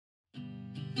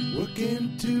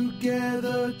Working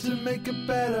together to make a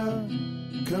better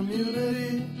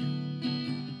community.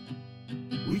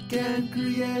 We can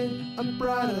create a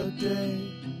brighter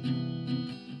day.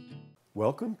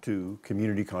 Welcome to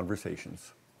Community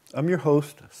Conversations. I'm your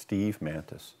host, Steve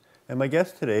Mantis, and my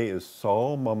guest today is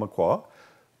Sol Mamakwa,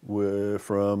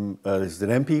 is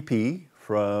an MPP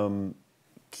from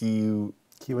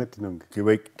Kiiwetinoong.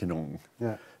 Kiiwetinoong.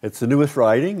 Yeah. It's the newest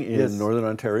riding in Yes. Northern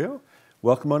Ontario.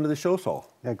 Welcome onto the show, Sol.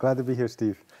 Yeah, glad to be here,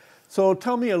 Steve. So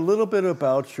tell me a little bit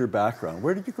about your background.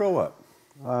 Where did you grow up?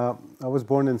 I was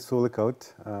born in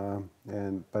Sulikout,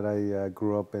 but I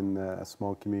grew up in a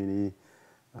small community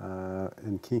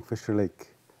in Kingfisher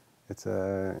Lake. It's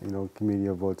a community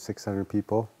of about 600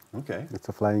 people. Okay. It's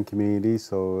a flying community,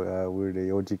 so we're the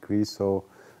OG Cree. So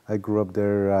I grew up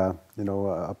there,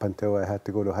 up until I had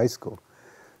to go to high school.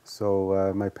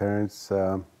 So my parents,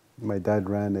 my dad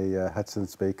ran a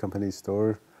Hudson's Bay Company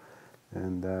store,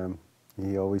 and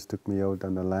he always took me out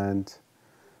on the land,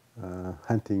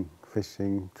 hunting,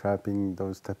 fishing, trapping,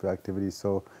 those type of activities.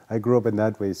 So I grew up in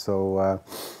that way. So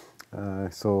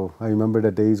so I remember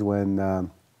the days when I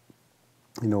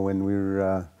remember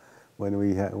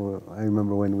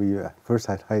when we first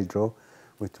had hydro,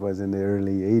 which was in the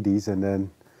early 80s, and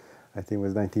then I think it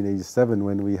was 1987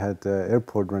 when we had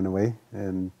airport runway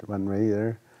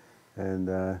there,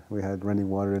 and we had running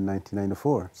water in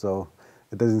 1994. So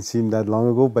it doesn't seem that long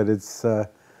ago, but it's the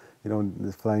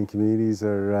flying communities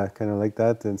are kind of like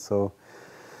that, and so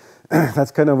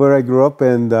that's kind of where I grew up,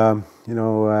 and and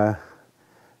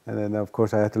then of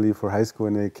course I had to leave for high school,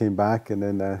 and I came back, and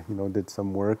then did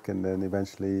some work, and then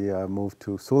eventually moved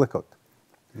to Sulikout.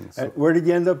 So, where did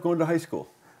you end up going to high school?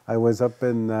 I was up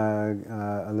in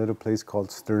a little place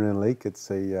called Stern Lake. It's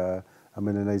a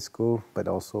Mennonite school, but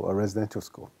also a residential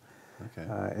school. Okay.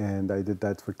 And I did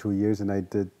that for 2 years, and I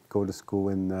did go to school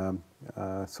in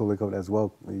Sulikout as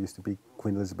well. It used to be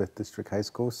Queen Elizabeth District High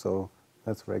School, so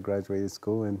that's where I graduated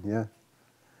school, and yeah.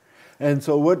 And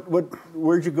so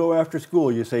where'd you go after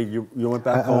school? You say you went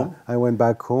back home? I went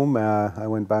back home. I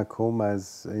went back home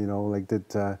as, I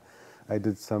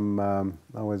did some, I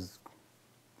was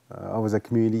a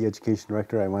community education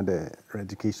director. I ran an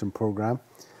education program,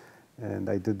 and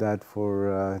I did that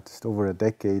for just over a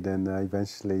decade, and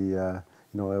eventually, I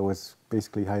was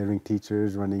basically hiring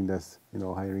teachers,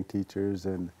 hiring teachers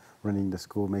and running the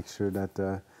school, make sure that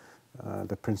the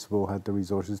principal had the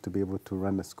resources to be able to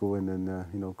run the school, and then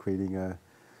creating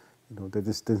the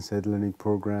distance ed learning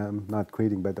program, not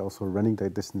creating but also running the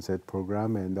distance ed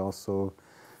program, and also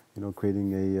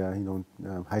creating a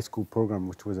high school program,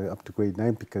 which was up to grade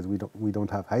 9, because we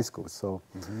don't have high schools. So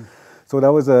so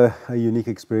that was a unique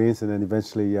experience, and then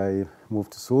eventually I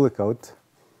moved to Sulikout,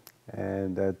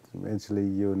 and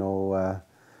eventually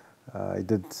I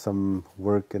did some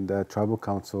work in the tribal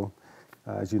council.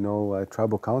 As you know,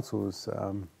 tribal councils,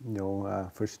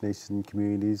 First Nation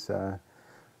communities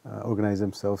organize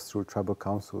themselves through tribal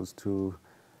councils to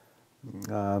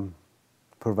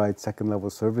provide second-level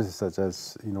services such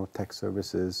as tech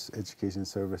services, education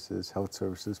services, health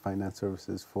services, finance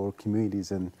services for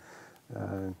communities, and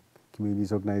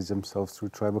communities organize themselves through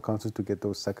tribal councils to get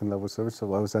those second-level services.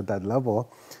 So I was at that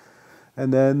level,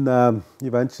 and then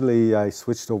eventually I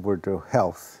switched over to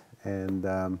health, and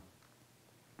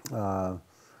so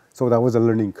that was a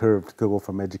learning curve to go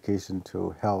from education to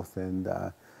health, and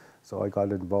so I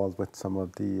got involved with some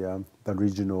of the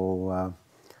regional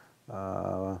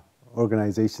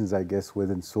organizations, I guess,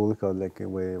 within Sulikout, like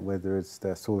whether it's the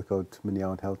Sulikout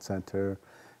Minnehaha Health Center,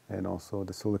 and also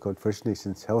the Sulikout First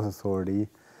Nations Health Authority,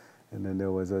 and then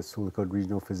there was a Sulikout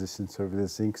Regional Physician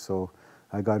Services Inc. So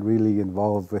I got really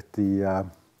involved with the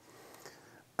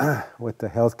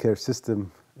healthcare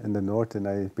system in the north, and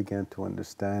I began to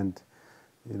understand,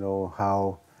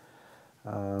 how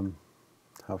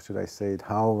should I say it?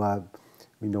 How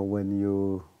when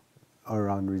you are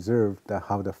on reserve,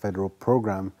 how the federal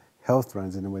program health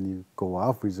runs, and when you go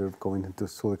off reserve, going into the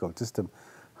Sulikout system,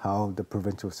 how the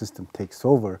provincial system takes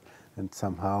over, and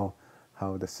somehow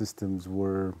how the systems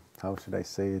were, how should I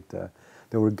say it?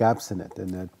 There were gaps in it,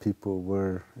 and that people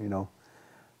were,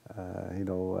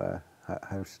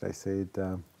 how should I say it?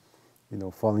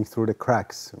 Falling through the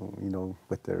cracks,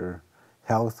 with their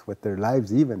health, with their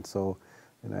lives even. So,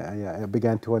 and I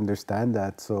began to understand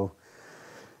that. So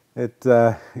it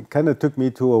kind of took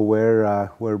me to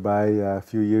whereby a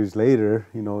few years later,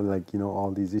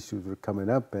 all these issues were coming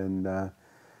up, and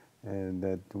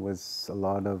that was a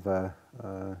lot of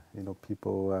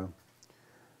people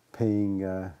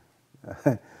paying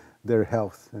their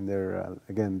health and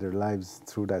their lives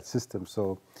through that system.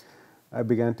 So I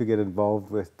began to get involved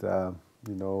with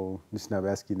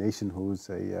Nishnawesky Nation, who's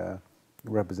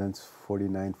represents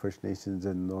 49 First Nations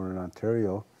in Northern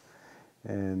Ontario.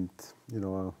 And,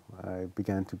 I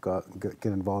began to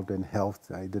get involved in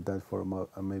health. I did that for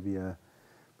maybe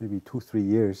 2-3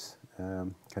 years,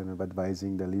 kind of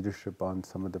advising the leadership on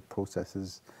some of the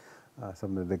processes,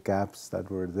 some of the gaps that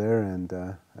were there, and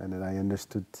then I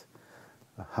understood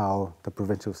how the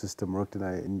provincial system worked, and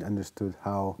I understood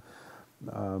how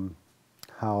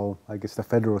I guess the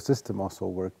federal system also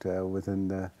worked within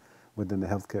the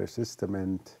healthcare system,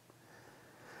 and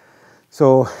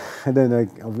then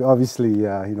obviously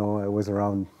I was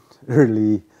around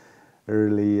early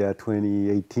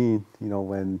 2018,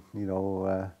 when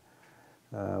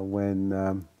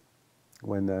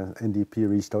NDP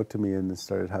reached out to me and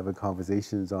started having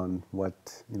conversations on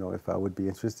what if I would be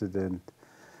interested in,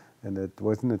 and it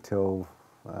wasn't until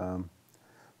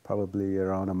probably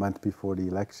around a month before the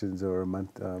elections, or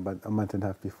about a month and a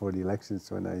half before the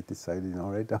elections, when I decided,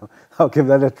 all right, I'll give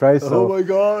that a try. So, oh my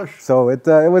gosh! So it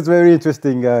was a very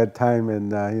interesting time,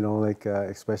 and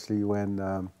especially when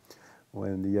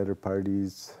the other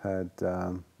parties had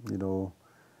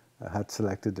had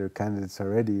selected their candidates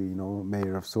already.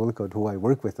 Mayor of Solikot, who I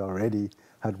work with already,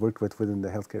 had worked with within the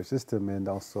healthcare system, and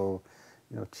also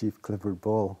Chief Clifford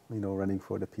Bull, running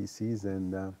for the PCs,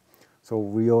 and so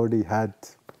we already had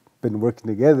been working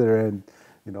together, and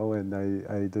and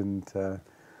I didn't, it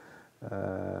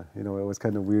was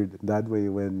kind of weird that way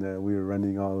when we were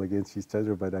running all against each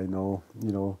other. But I know,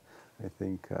 I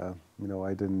think, I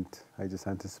just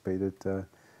anticipated, that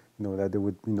it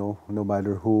would, no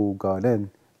matter who got in,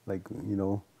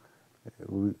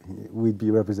 we'd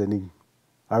be representing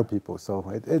our people. So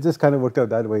it just kind of worked out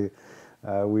that way.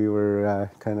 We were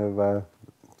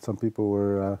some people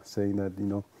were saying that,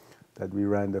 that we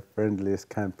ran the friendliest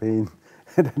campaign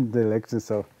in the election.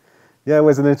 So, yeah, it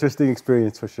was an interesting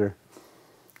experience for sure.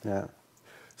 Yeah.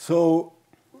 So,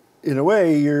 in a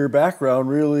way, your background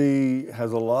really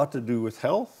has a lot to do with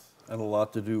health and a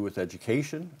lot to do with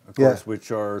education, of course, which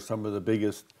are some of the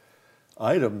biggest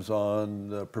items on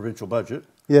the provincial budget.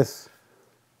 Yes.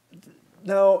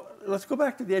 Now, let's go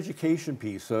back to the education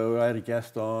piece. So I had a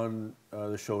guest on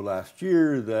the show last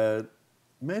year that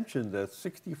mentioned that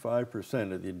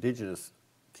 65% of the Indigenous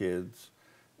kids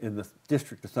in the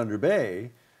district of Thunder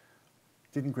Bay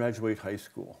didn't graduate high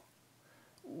school.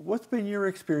 What's been your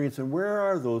experience, and where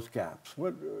are those gaps?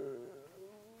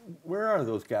 Where are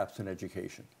those gaps in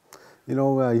education?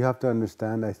 You have to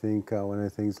understand, I think, one of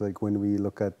the things, like when we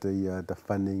look at the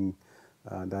funding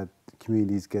that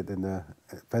communities get in the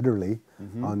federally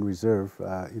on reserve,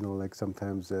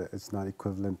 sometimes it's not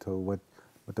equivalent to what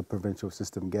the provincial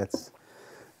system gets.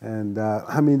 And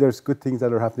there's good things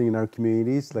that are happening in our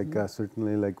communities, like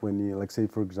certainly, like when you, say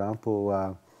for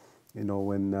example,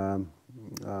 when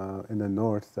in the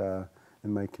north,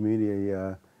 in my community,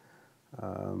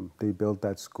 they built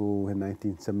that school in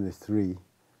 1973,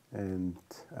 and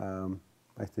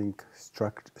I think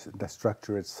the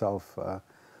structure itself,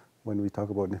 when we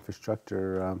talk about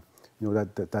infrastructure,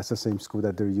 that's the same school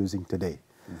that they're using today.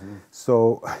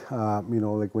 So,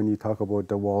 when you talk about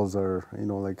the walls are,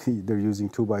 they're using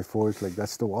 2x4s,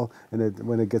 that's the wall. And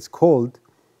when it gets cold,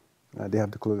 they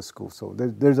have to close the school. So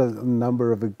there's a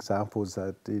number of examples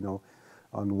that,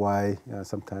 on why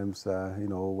sometimes,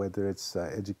 whether it's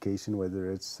education,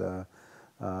 whether it's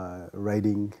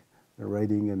writing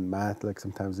and math,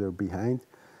 sometimes they're behind.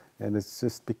 And it's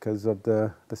just because of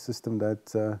the system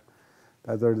that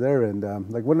are there. And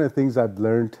one of the things I've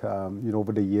learned,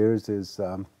 over the years is,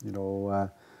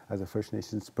 as a First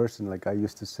Nations person, I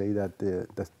used to say that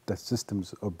the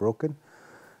systems are broken.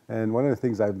 And one of the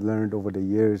things I've learned over the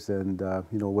years, and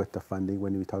with the funding,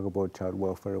 when we talk about child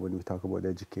welfare, when we talk about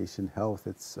education, health,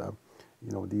 it's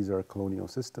these are colonial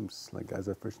systems. As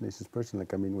a First Nations person,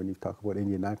 when you talk about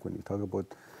Indian Act, when you talk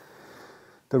about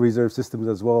the reserve systems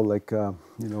as well, We're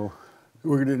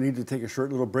going to need to take a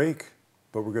short little break,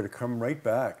 but we're going to come right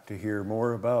back to hear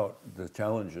more about the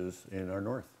challenges in our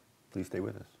north. Please stay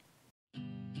with us.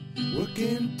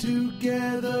 Working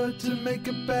together to make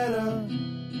a better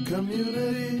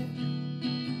community.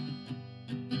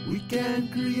 We can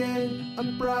create a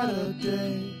brighter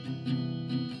day.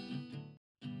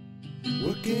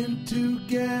 Working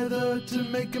together to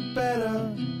make a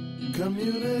better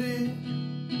community.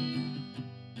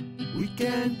 We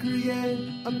can create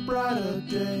a brighter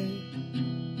day.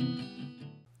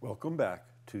 Welcome back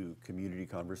to Community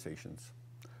Conversations.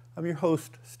 I'm your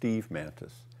host, Steve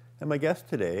Mantis, and my guest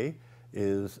today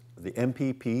is the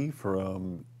MPP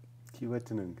from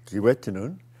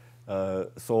Kiiwetinoong,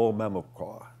 Sol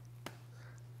Mamakwa.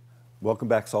 Welcome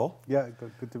back, Sol. Yeah,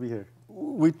 good to be here.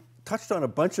 We touched on a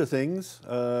bunch of things,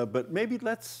 but maybe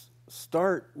let's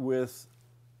start with,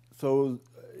 so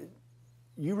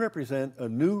you represent a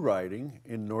new riding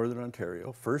in Northern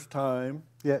Ontario, first time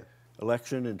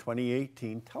election in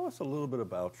 2018. Tell us a little bit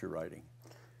about your riding.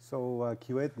 So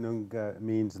Kiiwetinoong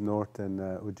means north in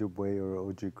Ojibwe or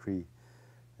Ojibwe,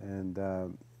 and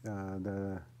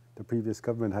the previous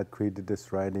government had created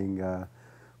this riding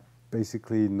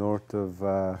basically north of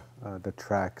the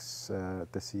tracks,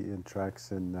 the CN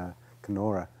tracks in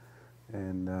Kenora,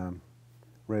 and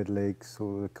Red Lake,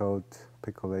 Solicout,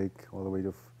 Pickle Lake, all the way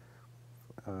to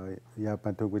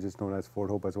Kiiwetinoong, which is known as Fort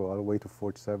Hope as well, all the way to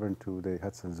Fort Severn to the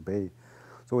Hudson's Bay.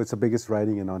 So it's the biggest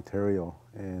riding in Ontario,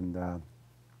 and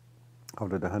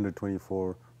out of the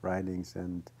 124 ridings,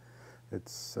 and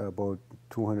it's about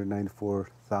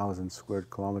 294,000 square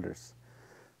kilometers.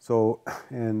 So,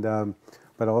 and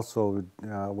but also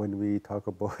when we talk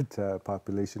about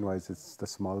population-wise, it's the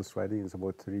smallest riding. It's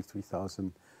about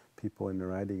 33,000 people in the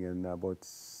riding, and about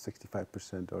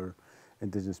 65% are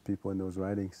Indigenous people in those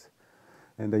ridings.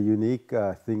 And the unique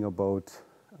thing about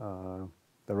the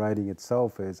riding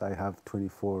itself is I have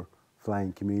 24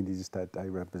 flying communities that I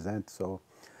represent. So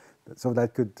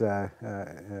that could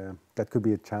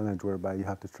be a challenge whereby you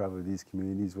have to travel to these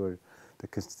communities where the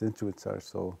constituents are.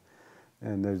 So,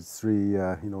 and there's three,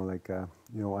 I'm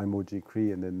Oji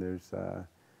Cree, and then there's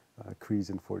Crees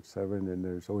in Fort Severn, and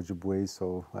there's Ojibwe.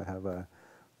 So I have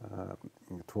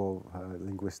 12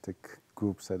 linguistic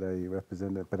groups that I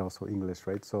represent, but also English,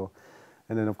 right? So,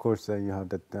 and then of course you have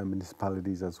the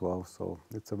municipalities as well. So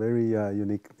it's a very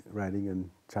unique riding and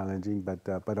challenging,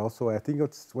 but also I think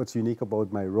what's unique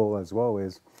about my role as well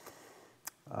is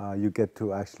you get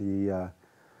to actually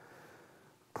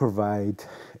provide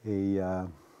a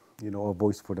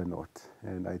voice for the North,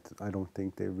 and I don't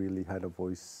think they really had a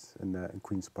voice in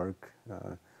Queen's Park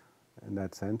in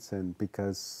that sense, and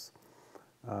because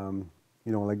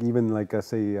like I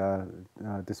say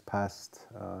this past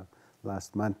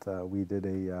last month we did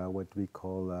a what we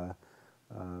call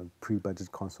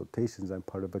pre-budget consultations. I'm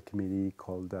part of a committee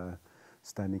called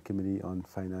Standing Committee on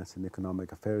Finance and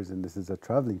Economic Affairs, and this is a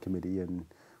traveling committee, and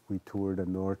we toured the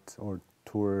North or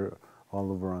tour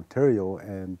all over Ontario,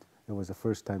 and it was the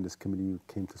first time this committee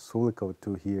came to Solicout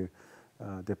to hear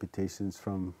deputations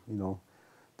from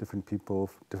different people,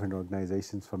 different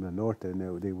organizations from the North, and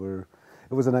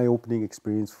it was an eye-opening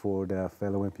experience for the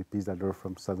fellow MPPs that are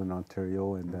from Southern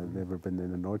Ontario and never been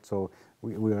in the North. So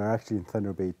we were actually in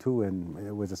Thunder Bay too, and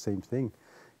it was the same thing,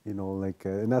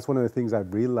 and that's one of the things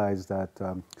I've realized that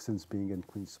since being in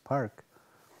Queen's Park,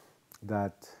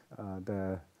 that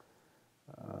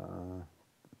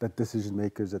that decision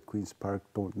makers at Queen's Park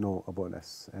don't know about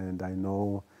us, and I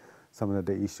know some of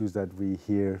the issues that we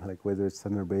hear, like whether it's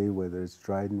Thunder Bay, whether it's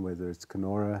Dryden, whether it's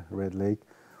Kenora, Red Lake,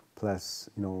 plus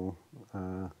the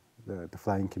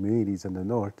flying communities in the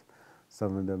North.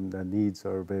 Some of them, the needs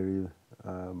are very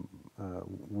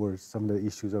worse. Some of the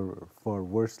issues are far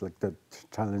worse, like the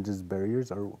challenges,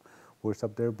 barriers are worse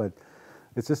up there. But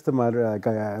it's just a matter. Like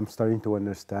I'm starting to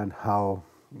understand how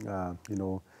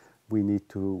we need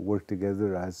to work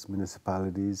together as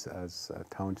municipalities, as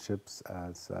townships,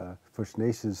 as First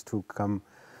Nations to come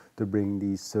to bring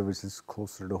these services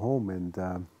closer to home, and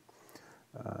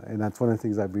that's one of the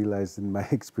things I've realized in my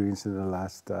experience in the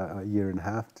last year and a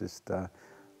half, just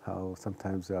how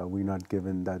sometimes we're not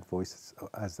given that voice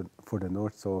for the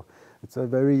North. So it's a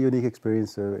very unique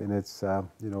experience, and it's I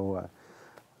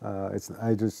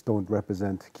just don't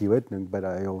represent Kiiwetinoong, but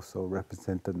I also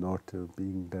represent the North to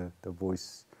being the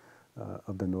voice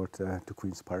of the North to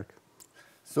Queen's Park.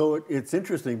 So it's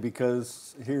interesting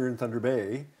because here in Thunder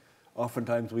Bay,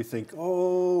 oftentimes we think,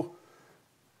 oh,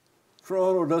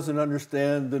 Toronto doesn't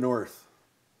understand the North.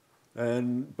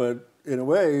 But in a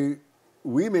way,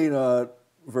 we may not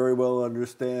very well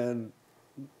understand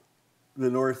the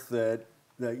North that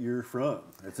you're from.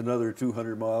 It's another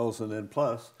 200 miles and then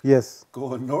plus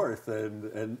going north,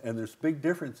 and there's big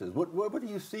differences. What do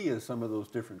you see as some of those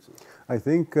differences? I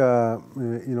think,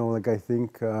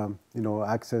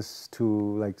 access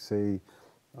to,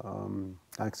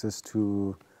 access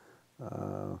to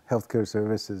healthcare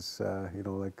services,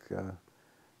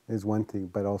 is one thing,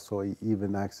 but also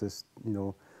even access,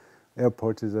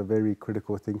 airports is a very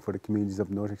critical thing for the communities up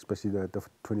north, especially the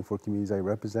 24 communities I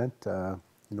represent.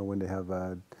 When they have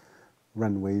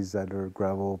runways that are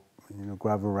gravel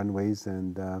runways,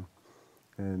 and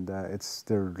it's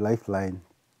their lifeline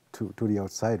to the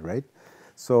outside, right?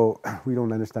 So we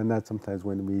don't understand that sometimes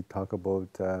when we talk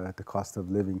about the cost of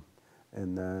living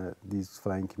in these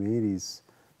flying communities,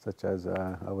 such as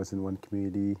I was in one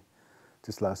community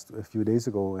just a few days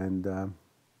ago, and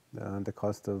the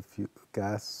cost of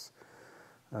gas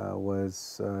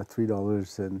was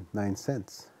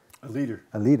 $3.09 A liter.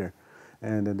 a liter.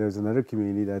 And then there's another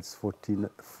community that's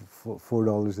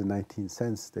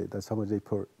 $4.19. That's how much they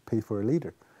pay for a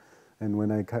liter. And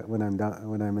when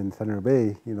I'm in Thunder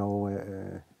Bay,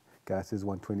 gas is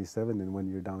 127, and when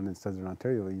you're down in Southern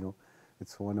Ontario,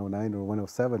 it's 109 or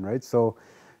 107, right? So,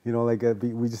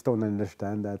 we just don't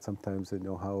understand that sometimes.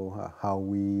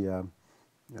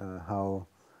 How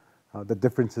the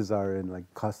differences are in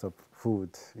like cost of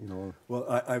food.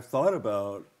 Well, I've thought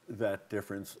about that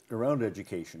difference around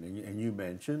education, and you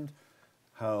mentioned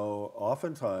how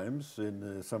oftentimes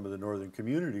in some of the northern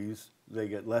communities they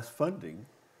get less funding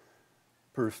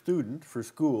per student for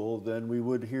school than we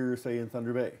would here, say, in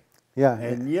Thunder Bay. Yeah,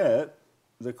 and yet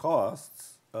the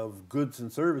costs of goods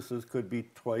and services could be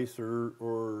twice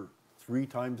or 3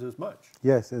 times as much.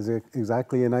 Yes,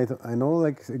 exactly. And I know,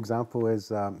 like, example is,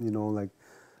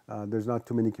 there's not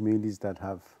too many communities that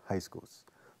have high schools.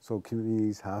 So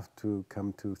communities have to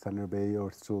come to Thunder Bay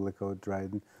or Sol Mamakwa,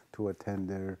 Dryden to attend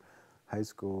their high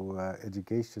school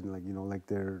education. Like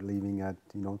they're leaving at,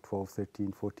 12,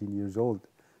 13, 14 years old,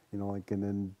 and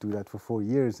then do that for 4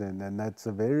 years. And that's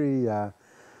a very,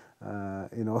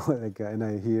 and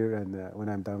I hear, and when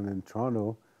I'm down in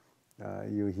Toronto,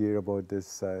 you hear about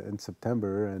this in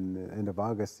September and end of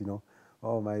August,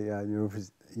 oh, my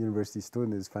university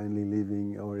student is finally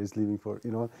leaving or is leaving for,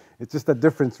 it's just a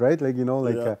difference, right?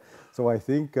 Yeah. So I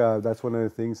think that's one of the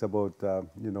things about,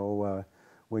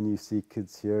 when you see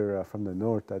kids here from the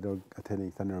north that are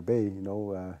attending Thunder Bay,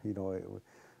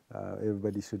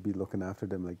 everybody should be looking after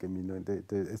them.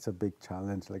 It's a big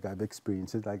challenge. Like, I've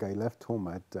experienced it. Like, I left home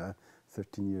at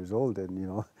 13 years old, and,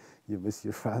 you miss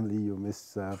your family, you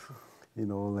miss,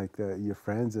 your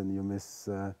friends, and you miss,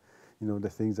 the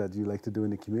things that you like to do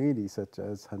in the community, such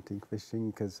as hunting, fishing,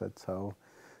 because that's how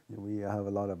we have a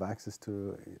lot of access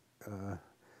to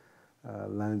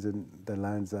lands, and the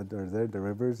lands that are there, the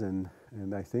rivers, and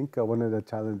I think one of the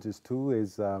challenges too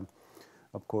is, of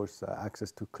course, access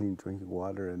to clean drinking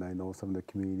water. And I know some of the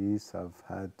communities have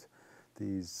had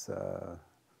these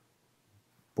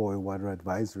boil water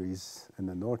advisories in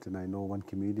the north, and I know one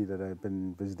community that I've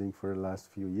been visiting for the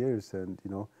last few years, and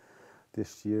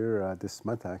this year, this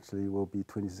month actually, will be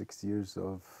 26 years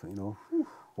of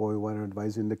boil water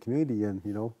advisory in the community. And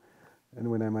and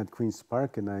when I'm at Queen's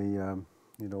Park, and I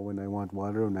when I want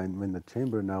water, and I'm in the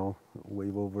chamber now,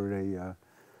 wave over a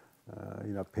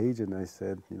page, and I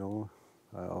said,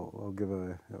 I'll give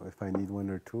if I need one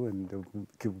or two, and they'll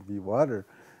give me water.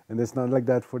 And it's not like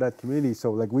that for that community.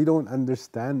 So, like, we don't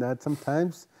understand that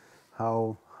sometimes,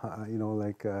 how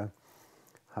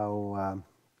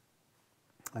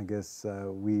I guess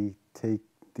we take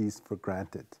these for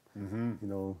granted.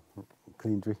 Mm-hmm.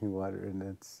 Clean drinking water,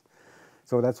 and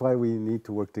so that's why we need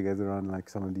to work together on like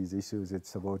some of these issues.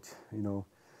 It's about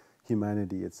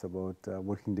humanity. It's about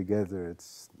working together.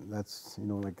 That's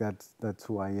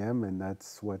who I am, and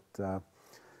that's what as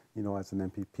an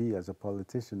MPP, as a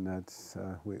politician, that's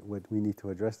what we need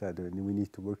to address that, and we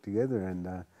need to work together.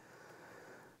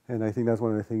 And I think that's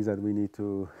one of the things that we need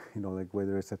to,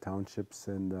 whether it's the townships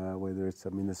and whether it's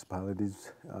the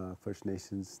municipalities, First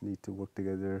Nations need to work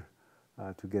together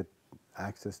to get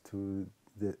access to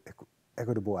the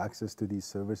equitable access to these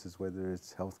services, whether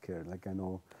it's healthcare. Like, I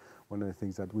know one of the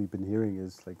things that we've been hearing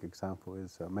is, like, example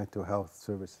is mental health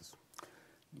services.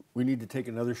 We need to take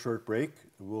another short break.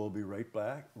 We'll be right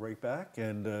back,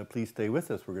 and please stay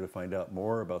with us. We're going to find out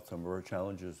more about some of our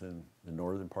challenges in the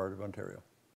northern part of Ontario.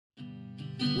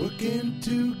 Working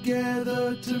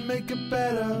together to make a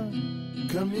better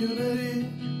community.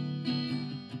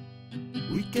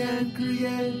 We can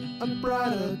create a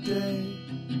brighter day.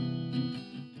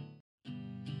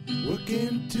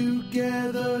 Working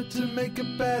together to make a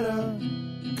better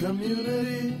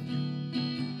community.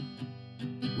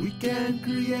 We can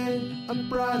create a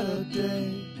brighter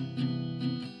day.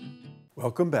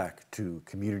 Welcome back to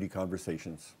Community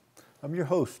Conversations. I'm your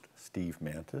host, Steve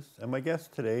Mantis, and my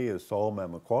guest today is Sol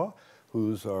Mamakwa,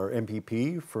 who's our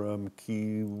MPP from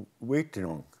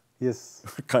Kiiwetinoong. Yes.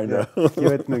 Kind of. Yeah.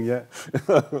 Kiiwetinoong, yeah.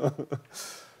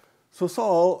 So,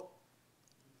 Sol,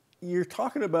 you're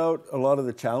talking about a lot of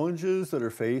the challenges that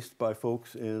are faced by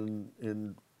folks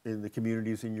in the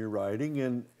communities in your riding,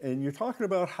 and you're talking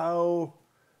about how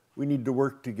we need to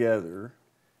work together.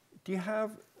 Do you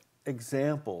have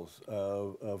examples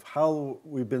of how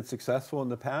we've been successful in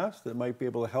the past that might be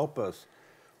able to help us,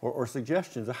 or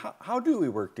suggestions? How do we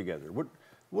work together? What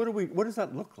does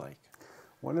that look like?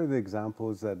 One of the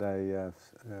examples that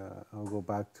I'll go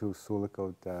back to Sol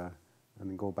Mamakwa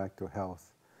and go back to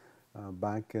health.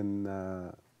 Back in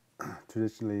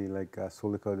traditionally, like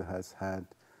Sol Mamakwa has had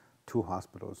two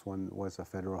hospitals. One was a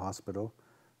federal hospital,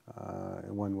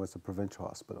 and one was a provincial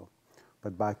hospital.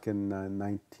 But back in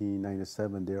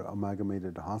 1997, they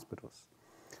amalgamated the hospitals.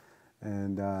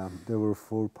 And there were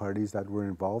four parties that were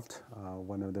involved.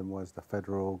 One of them was the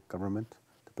federal government,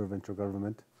 the provincial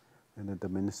government, and then the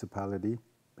municipality,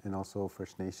 and also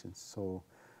First Nations. So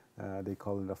they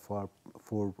call it a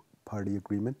four-party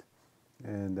agreement.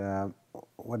 And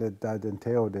that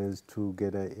entailed is to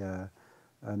get a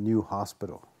new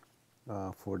hospital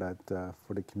for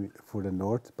the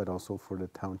north, but also for the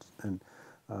towns and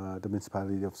the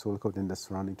municipality of Solikot and the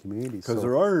surrounding communities. Because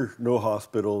there are no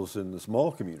hospitals in the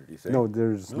small communities. Eh? No,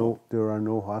 there are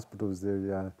no hospitals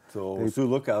there. So Sioux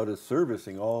Lookout is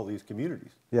servicing all these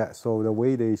communities. Yeah. So the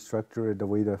way they structure it, the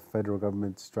way the federal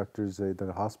government structures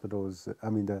the hospitals,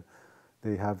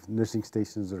 they have nursing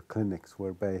stations or clinics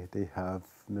whereby they have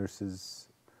nurses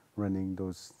running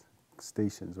those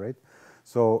stations, right?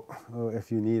 So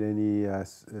if you need any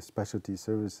specialty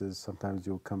services, sometimes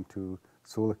you'll come to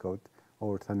Solikot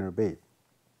or Thunder Bay.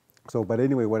 So, but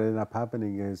anyway, what ended up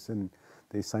happening is, and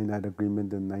they signed that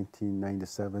agreement in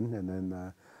 1997, and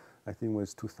then I think it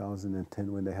was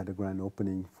 2010 when they had a grand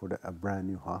opening for a brand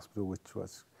new hospital, which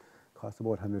cost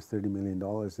about $130 million.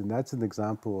 And that's an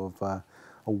example of a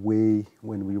way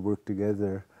when we work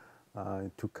together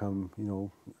to come,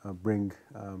 bring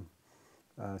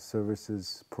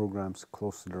services, programs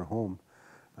close to their home.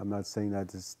 I'm not saying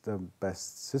that it's the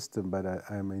best system, but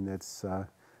I mean it's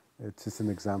just an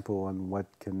example on what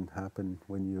can happen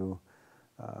when you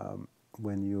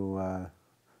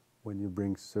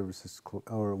bring services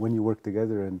or when you work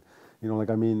together. And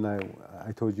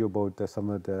I told you about some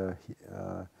of the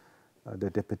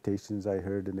deputations I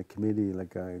heard in the committee.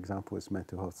 Like an example is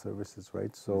mental health services,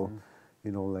 right? So,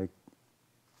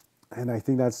 and I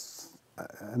think that's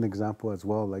an example as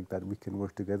well, like that we can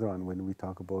work together on when we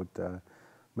talk about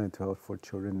mental health for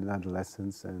children and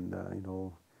adolescents, and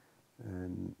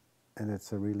and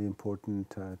it's really important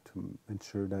to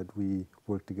ensure that we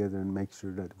work together and make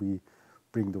sure that we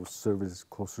bring those services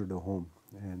closer to home,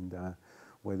 and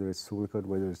whether it's Solikot,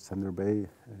 whether it's Thunder Bay,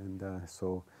 and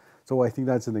so I think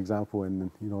that's an example. And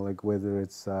like whether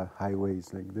it's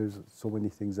highways, like there's so many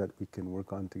things that we can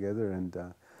work on together. And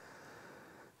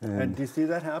do you see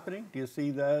that happening? Do you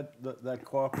see that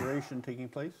cooperation taking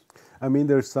place? I mean,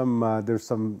 there's some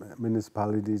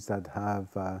municipalities that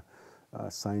have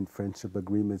signed friendship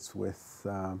agreements with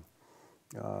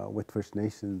First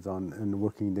Nations and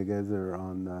working together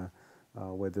on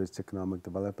whether it's economic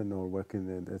development or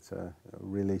working. It's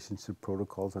relationship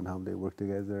protocols on how they work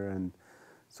together, and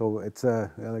so it's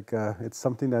it's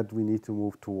something that we need to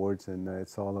move towards, and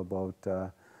it's all about.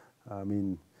 I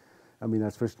mean,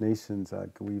 as First Nations,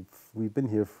 we've been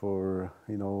here for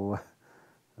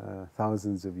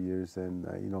thousands of years, and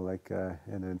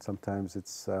and then sometimes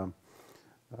it's and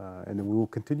then we will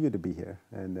continue to be here,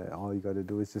 and all you got to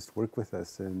do is just work with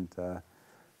us, and I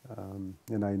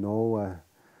know,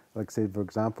 say for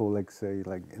example, say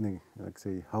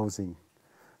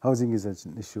housing is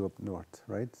an issue up north,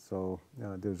 right? So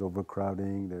there's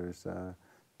overcrowding, there's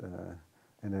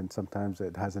and then sometimes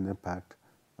it has an impact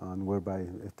on whereby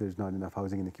if there's not enough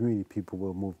housing in the community, people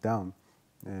will move down,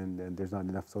 and there's not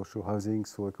enough social housing.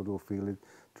 Solikot will feel it,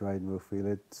 Dryden will feel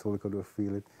it, Solikot will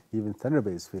feel it, even Thunder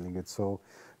Bay is feeling it. So,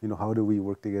 how do we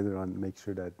work together on make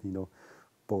sure that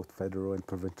both federal and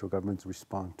provincial governments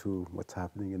respond to what's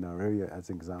happening in our area, as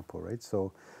an example, right?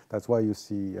 So that's why you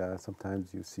see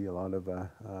sometimes you see a lot of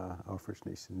our First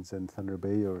Nations in Thunder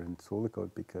Bay or in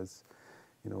Solikot, because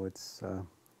it's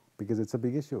a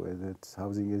big issue, and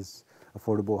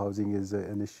affordable housing is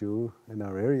an issue in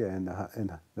our area, and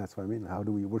that's what I mean. How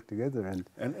do we work together?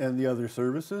 And the other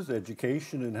services,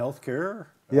 education and healthcare,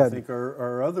 yeah, I think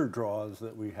are other draws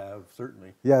that we have,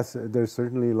 certainly. Yes, there's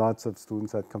certainly lots of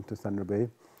students that come to Thunder Bay,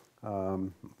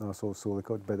 also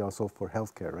Solikot, but also for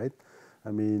healthcare, right?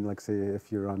 I mean, like say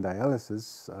if you're on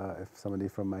dialysis, if somebody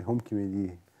from my home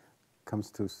community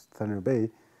comes to Thunder Bay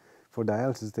for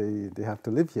dialysis, they have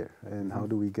to live here, and how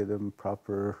do we get them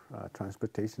proper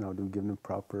transportation? How do we give them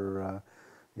proper,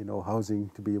 housing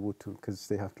to be able to, because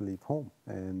they have to leave home,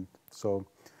 and so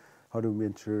how do we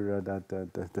ensure that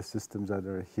the systems that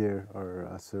are here are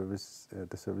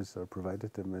the services are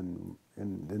provided to them,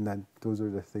 and that those are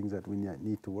the things that we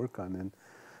need to work on,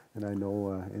 and I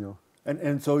know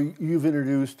And so you've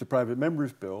introduced the private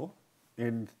members bill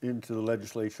into the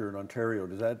legislature in Ontario.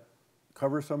 Does that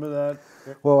cover some of that?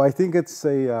 Well, I think it's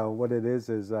what it is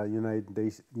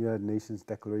United Nations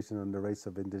Declaration on the Rights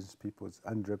of Indigenous Peoples,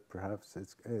 UNDRIP perhaps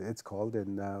it's called,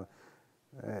 and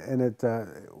it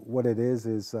what it is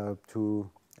to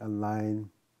align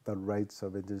the rights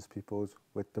of Indigenous peoples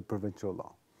with the provincial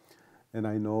law. And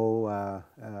I know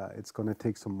it's going to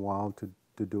take some while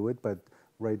to do it, but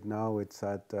right now it's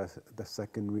at the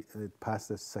second, it passed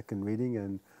the second reading,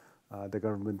 and the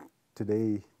government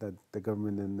today, the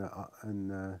government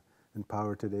in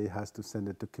power today has to send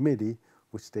it to committee,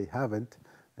 which they haven't,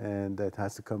 and it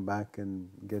has to come back and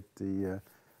get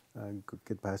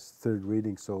past third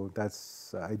reading. So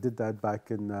that's I did that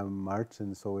back in March,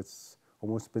 and so it's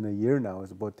almost been a year now.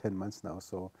 It's about 10 months now.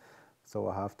 So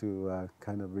I have to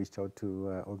kind of reach out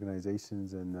to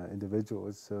organizations and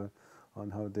individuals on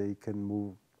how they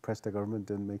can press the government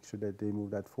and make sure that they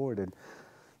move that forward. And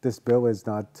this bill is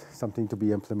not something to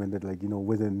be implemented like,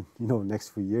 within, next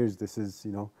few years. This is,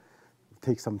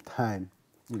 take some time,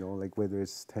 like whether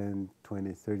it's 10,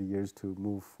 20, 30 years to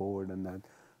move forward and that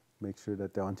make sure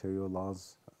that the Ontario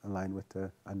laws align with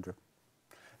the UNDRIP.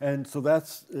 And so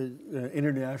that's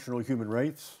International Human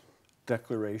Rights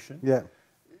Declaration. Yeah.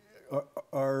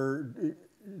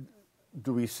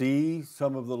 Do we see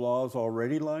some of the laws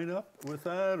already line up with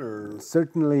that, or?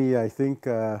 Certainly, I think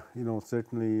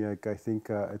certainly, like I think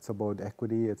it's about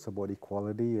equity, it's about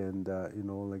equality, and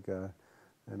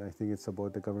and I think it's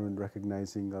about the government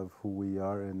recognizing of who we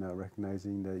are and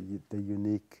recognizing the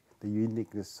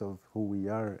uniqueness of who we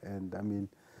are. And I mean,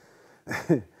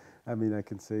 I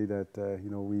can say that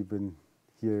we've been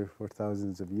here for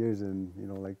thousands of years, and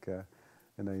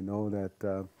and I know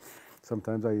that.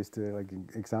 Sometimes I used to, like,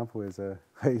 example is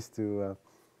I used to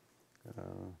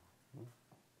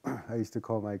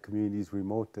call my communities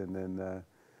remote, and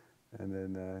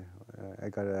then I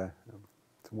got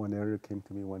one elder came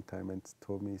to me one time and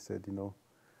told me, he said,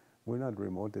 we're not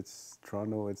remote, it's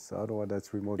Toronto, it's Ottawa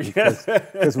that's remote, because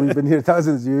we've been here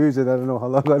thousands of years, and I don't know how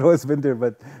long Ottawa's been there,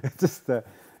 but it's just but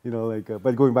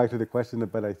going back to the question,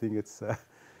 but I think it's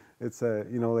it's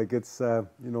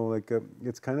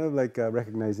kind of like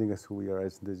recognizing us who we are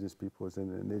as Indigenous peoples,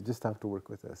 and they just have to work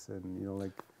with us, and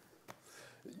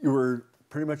You were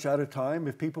pretty much out of time.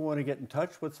 If people want to get in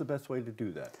touch, what's the best way to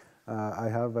do that? I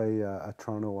have a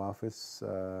Toronto office,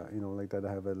 that.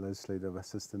 I have a legislative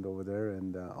assistant over there,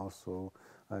 and also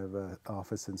I have an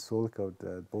office in Sol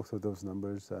Mamakwa. Both of those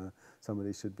numbers,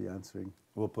 somebody should be answering.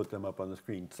 We'll put them up on the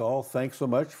screen. Sol, thanks so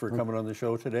much for coming on the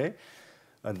show today.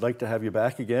 I'd like to have you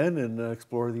back again and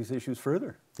explore these issues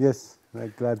further. Yes,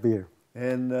 I'm glad to be here.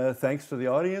 And thanks to the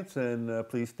audience, and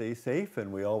please stay safe.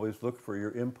 And we always look for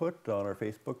your input on our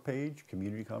Facebook page,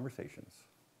 Community Conversations.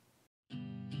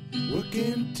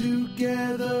 Working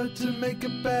together to make a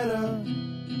better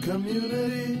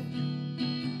community.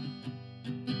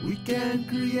 We can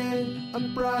create a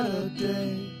brighter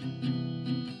day.